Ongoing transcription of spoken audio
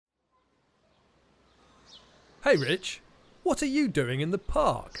Hey Rich, what are you doing in the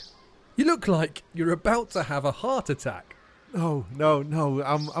park? You look like you're about to have a heart attack. Oh, no,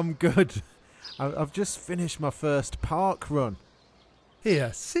 I'm good. I've just finished my first park run.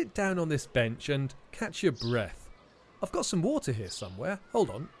 Here, sit down on this bench and catch your breath. I've got some water here somewhere. Hold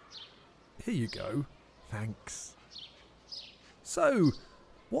on. Here you go. Thanks. So,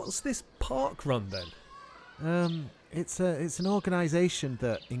 what's this park run then? It's an organisation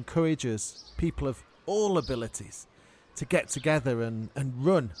that encourages people of all abilities to get together and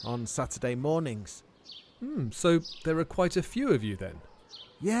run on Saturday mornings. So there are quite a few of you then?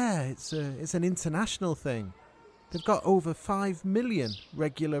 Yeah, it's an international thing. They've got over 5 million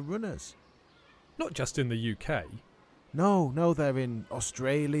regular runners. Not just in the UK. No, they're in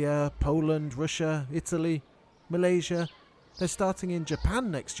Australia, Poland, Russia, Italy, Malaysia. They're starting in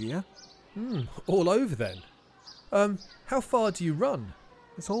Japan next year. All over then. How far do you run?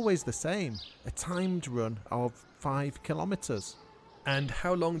 It's always the same, a timed run of 5 kilometres. And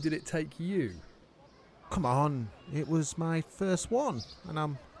how long did it take you? Come on, it was my first one, and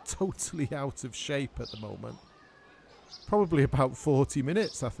I'm totally out of shape at the moment. Probably about 40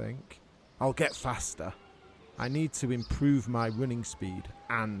 minutes, I think. I'll get faster. I need to improve my running speed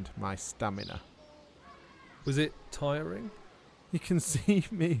and my stamina. Was it tiring? You can see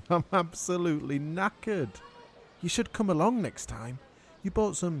me, I'm absolutely knackered. You should come along next time. You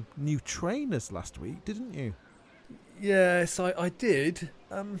bought some new trainers last week, didn't you? Yes, I did.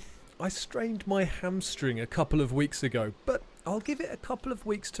 I strained my hamstring a couple of weeks ago, but I'll give it a couple of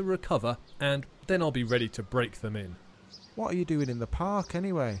weeks to recover, and then I'll be ready to break them in. What are you doing in the park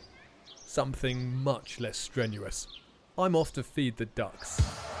anyway? Something much less strenuous. I'm off to feed the ducks.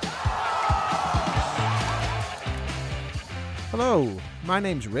 Hello, my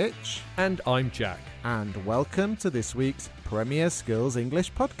name's Rich. And I'm Jack. And welcome to this week's Premier Skills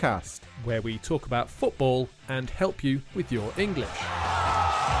English podcast, where we talk about football and help you with your English.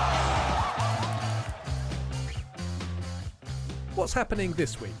 What's happening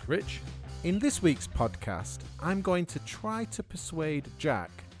this week, Rich? In this week's podcast, I'm going to try to persuade Jack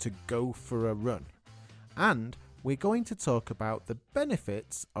to go for a run. And we're going to talk about the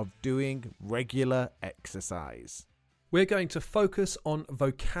benefits of doing regular exercise. We're going to focus on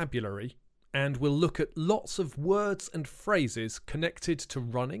vocabulary, and we'll look at lots of words and phrases connected to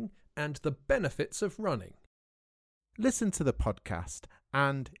running and the benefits of running. Listen to the podcast,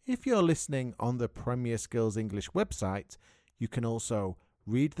 and if you're listening on the Premier Skills English website, you can also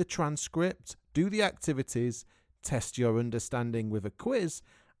read the transcript, do the activities, test your understanding with a quiz,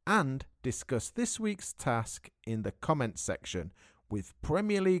 and discuss this week's task in the comments section with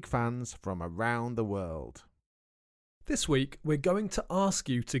Premier League fans from around the world. This week, we're going to ask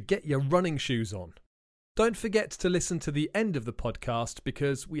you to get your running shoes on. Don't forget to listen to the end of the podcast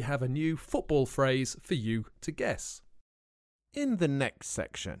because we have a new football phrase for you to guess. In the next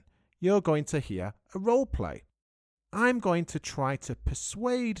section, you're going to hear a role play. I'm going to try to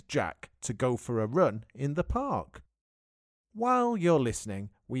persuade Jack to go for a run in the park. While you're listening,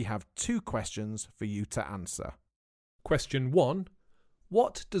 we have 2 questions for you to answer. Question 1.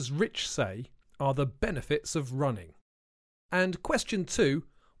 What does Rich say are the benefits of running? And question 2.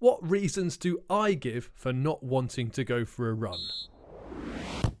 What reasons do I give for not wanting to go for a run?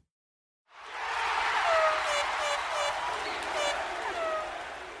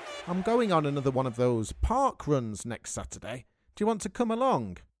 I'm going on another one of those park runs next Saturday. Do you want to come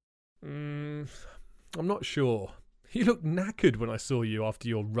along? I'm not sure. You looked knackered when I saw you after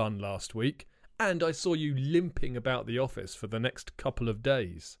your run last week, and I saw you limping about the office for the next couple of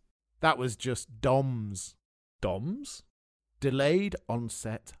days. That was just DOMS. DOMS? Delayed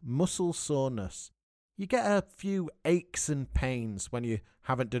onset muscle soreness. You get a few aches and pains when you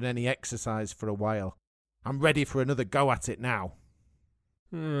haven't done any exercise for a while. I'm ready for another go at it now.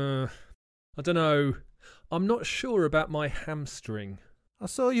 I don't know. I'm not sure about my hamstring. I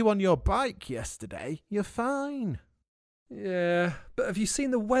saw you on your bike yesterday. You're fine. Yeah, but have you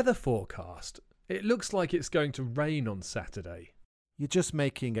seen the weather forecast? It looks like it's going to rain on Saturday. You're just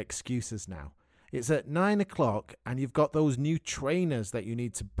making excuses now. It's at 9 o'clock and you've got those new trainers that you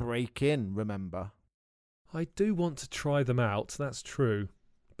need to break in, remember? I do want to try them out, that's true.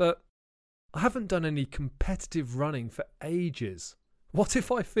 But I haven't done any competitive running for ages. What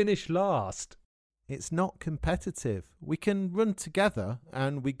if I finish last? It's not competitive. We can run together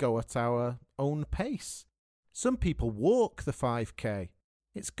and we go at our own pace. Some people walk the 5K.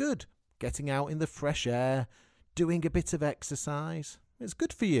 It's good, getting out in the fresh air, doing a bit of exercise. It's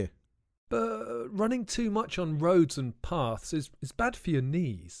good for you. But running too much on roads and paths is bad for your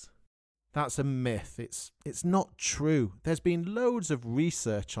knees. That's a myth. It's not true. There's been loads of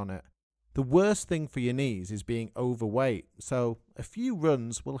research on it. The worst thing for your knees is being overweight, so a few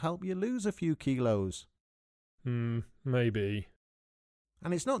runs will help you lose a few kilos. Maybe.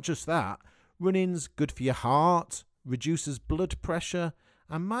 And it's not just that. Running's good for your heart, reduces blood pressure,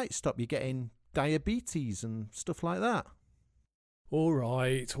 and might stop you getting diabetes and stuff like that. All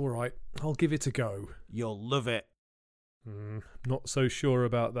right. I'll give it a go. You'll love it. Not so sure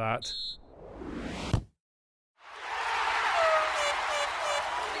about that.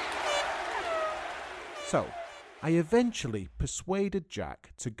 So, I eventually persuaded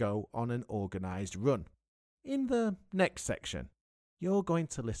Jack to go on an organised run. In the next section, you're going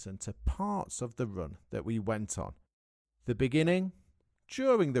to listen to parts of the run that we went on. The beginning,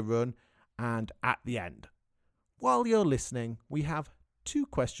 during the run, and at the end. While you're listening, we have 2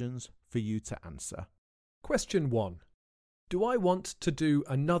 questions for you to answer. Question 1. Do I want to do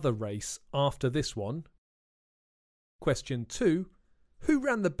another race after this one? Question 2. Who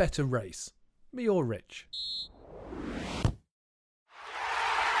ran the better race, me or Rich?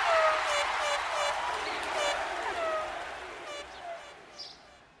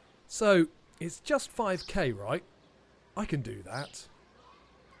 So, it's just 5k, right? I can do that.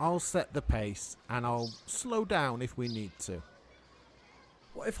 I'll set the pace and I'll slow down if we need to.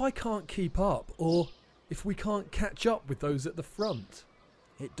 What if I can't keep up, or if we can't catch up with those at the front?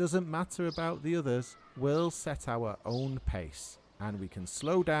 It doesn't matter about the others. We'll set our own pace, and we can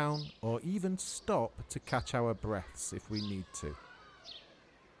slow down or even stop to catch our breaths if we need to.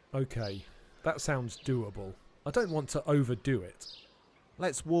 Okay, that sounds doable. I don't want to overdo it.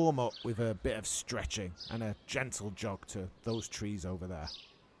 Let's warm up with a bit of stretching and a gentle jog to those trees over there.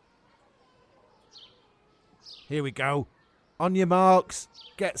 Here we go. On your marks,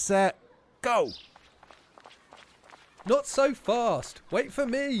 get set, go! Not so fast. Wait for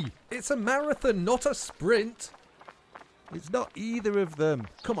me. It's a marathon, not a sprint. It's not either of them.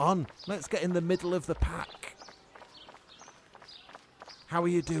 Come on, let's get in the middle of the pack. How are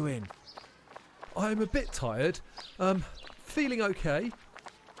you doing? I'm a bit tired. Feeling okay.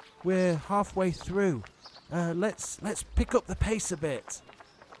 We're halfway through. Let's pick up the pace a bit.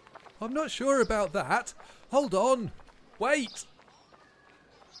 I'm not sure about that. Hold on. Wait.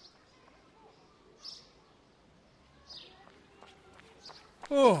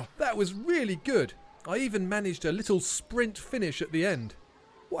 Oh, that was really good. I even managed a little sprint finish at the end.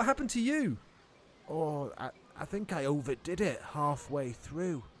 What happened to you? Oh, I think I overdid it halfway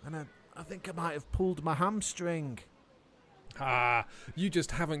through, and I think I might have pulled my hamstring. You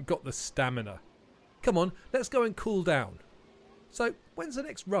just haven't got the stamina. Come on, let's go and cool down. So, when's the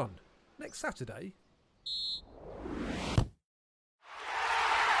next run? Next Saturday?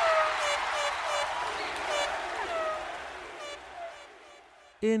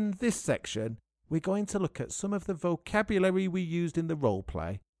 In this section, we're going to look at some of the vocabulary we used in the role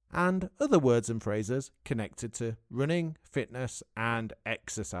play and other words and phrases connected to running, fitness, and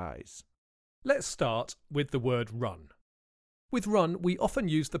exercise. Let's start with the word run. With run, we often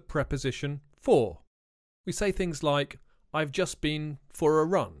use the preposition for. We say things like, I've just been for a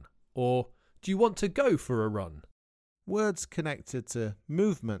run, or do you want to go for a run? Words connected to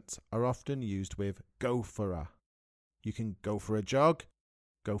movement are often used with go for a. You can go for a jog,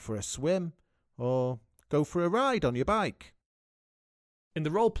 go for a swim, or go for a ride on your bike. In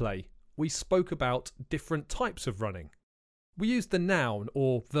the role play, we spoke about different types of running. We used the noun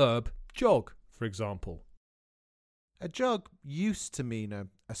or verb jog, for example. A jog used to mean a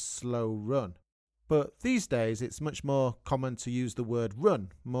slow run, but these days it's much more common to use the word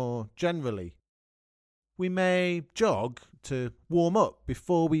run more generally. We may jog to warm up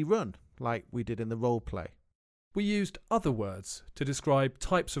before we run, like we did in the role play. We used other words to describe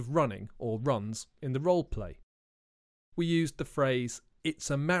types of running or runs in the role play. We used the phrase, it's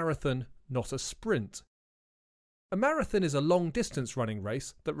a marathon, not a sprint. A marathon is a long-distance running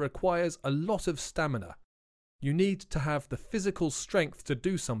race that requires a lot of stamina. You need to have the physical strength to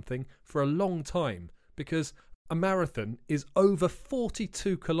do something for a long time because a marathon is over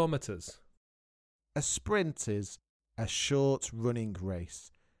 42 kilometres. A sprint is a short running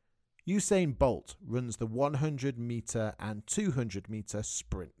race. Usain Bolt runs the 100-metre and 200-metre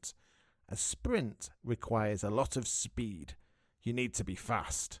sprint. A sprint requires a lot of speed. You need to be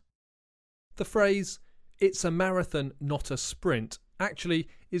fast. The phrase, it's a marathon, not a sprint, actually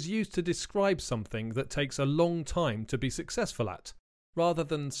is used to describe something that takes a long time to be successful at, rather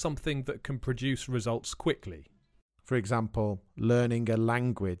than something that can produce results quickly. For example, learning a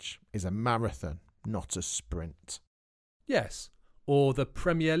language is a marathon, not a sprint. Yes, or the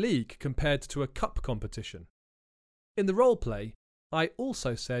Premier League compared to a cup competition. In the role play, I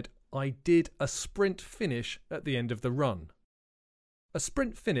also said I did a sprint finish at the end of the run. A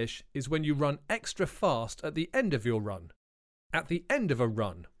sprint finish is when you run extra fast at the end of your run, at the end of a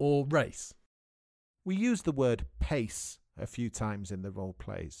run or race. We use the word pace a few times in the role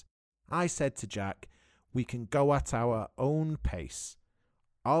plays. I said to Jack, we can go at our own pace.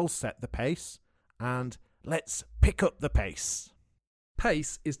 I'll set the pace and let's pick up the pace.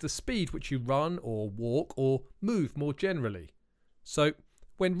 Pace is the speed which you run or walk or move more generally. So,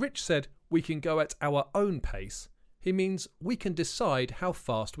 when Rich said we can go at our own pace, he means we can decide how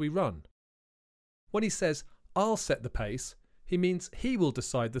fast we run. When he says, I'll set the pace, he means he will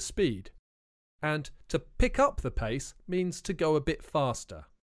decide the speed. And to pick up the pace means to go a bit faster.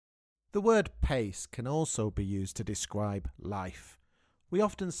 The word pace can also be used to describe life. We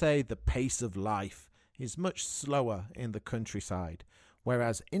often say the pace of life is much slower in the countryside,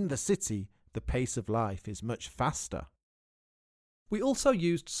 whereas in the city, the pace of life is much faster. We also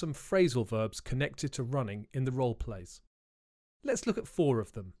used some phrasal verbs connected to running in the role plays. Let's look at 4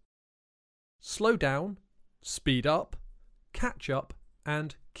 of them. Slow down, speed up, catch up,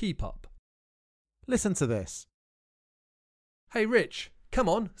 and keep up. Listen to this. Hey Rich, come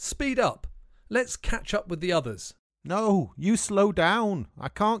on, speed up. Let's catch up with the others. No, you slow down. I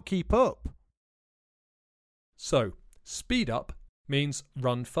can't keep up. So, speed up means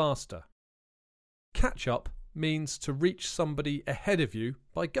run faster. Catch up means to reach somebody ahead of you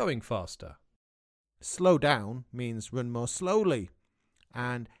by going faster. Slow down means run more slowly.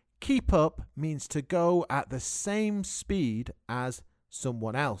 And keep up means to go at the same speed as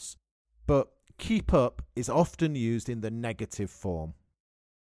someone else. But keep up is often used in the negative form.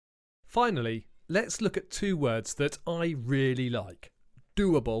 Finally, let's look at 2 words that I really like.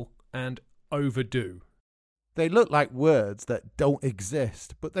 Doable and overdo. They look like words that don't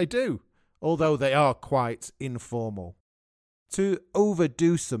exist, but they do, although they are quite informal. To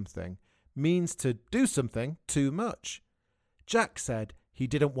overdo something means to do something too much. Jack said he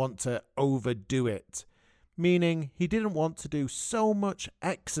didn't want to overdo it, meaning he didn't want to do so much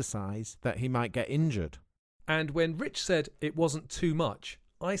exercise that he might get injured. And when Rich said it wasn't too much,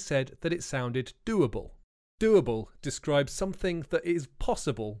 I said that it sounded doable. Doable describes something that is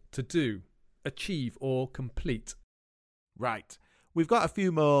possible to do, achieve or complete. Right. We've got a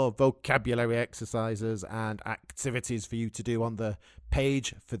few more vocabulary exercises and activities for you to do on the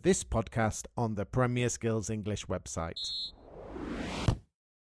page for this podcast on the Premier Skills English website.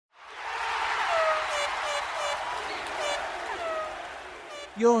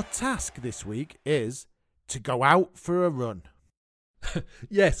 Your task this week is to go out for a run.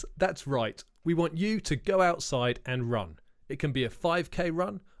 Yes, that's right. We want you to go outside and run. It can be a 5k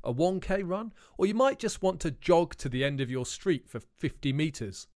run, a 1k run, or you might just want to jog to the end of your street for 50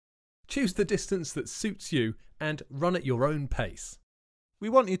 metres. Choose the distance that suits you and run at your own pace. We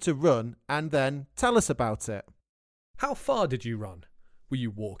want you to run and then tell us about it. How far did you run? Were you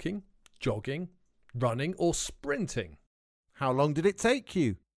walking, jogging, running or sprinting? How long did it take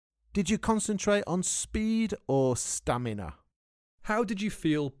you? Did you concentrate on speed or stamina? How did you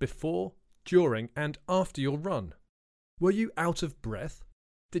feel before, during and after your run? Were you out of breath?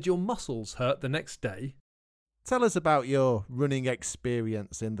 Did your muscles hurt the next day? Tell us about your running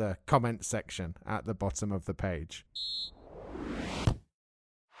experience in the comment section at the bottom of the page.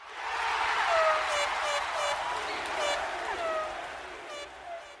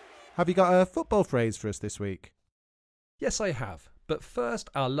 Have you got a football phrase for us this week? Yes, I have. But first,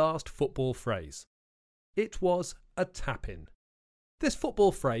 our last football phrase. It was a tap-in. This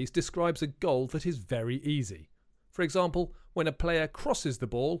football phrase describes a goal that is very easy. For example, when a player crosses the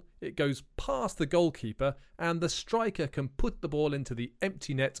ball, it goes past the goalkeeper and the striker can put the ball into the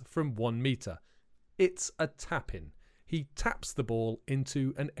empty net from 1 metre. It's a tap-in. He taps the ball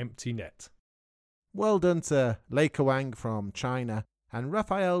into an empty net. Well done to Lei Kawang from China and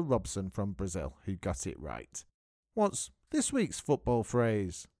Rafael Robson from Brazil, who got it right. What's this week's football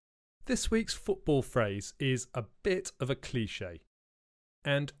phrase? This week's football phrase is a bit of a cliche.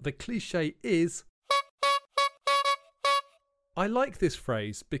 And the cliche is... I like this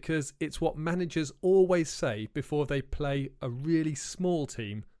phrase because it's what managers always say before they play a really small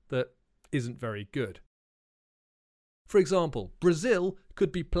team that isn't very good. For example, Brazil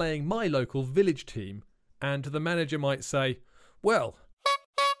could be playing my local village team and the manager might say, well,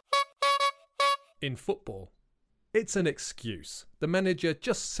 in football. It's an excuse. The manager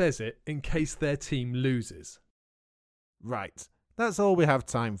just says it in case their team loses. Right, that's all we have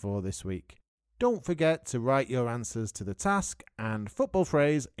time for this week. Don't forget to write your answers to the task and football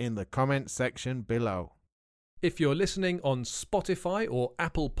phrase in the comment section below. If you're listening on Spotify or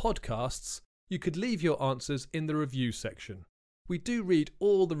Apple Podcasts, you could leave your answers in the review section. We do read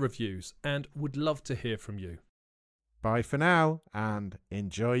all the reviews and would love to hear from you. Bye for now and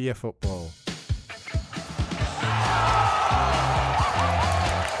enjoy your football.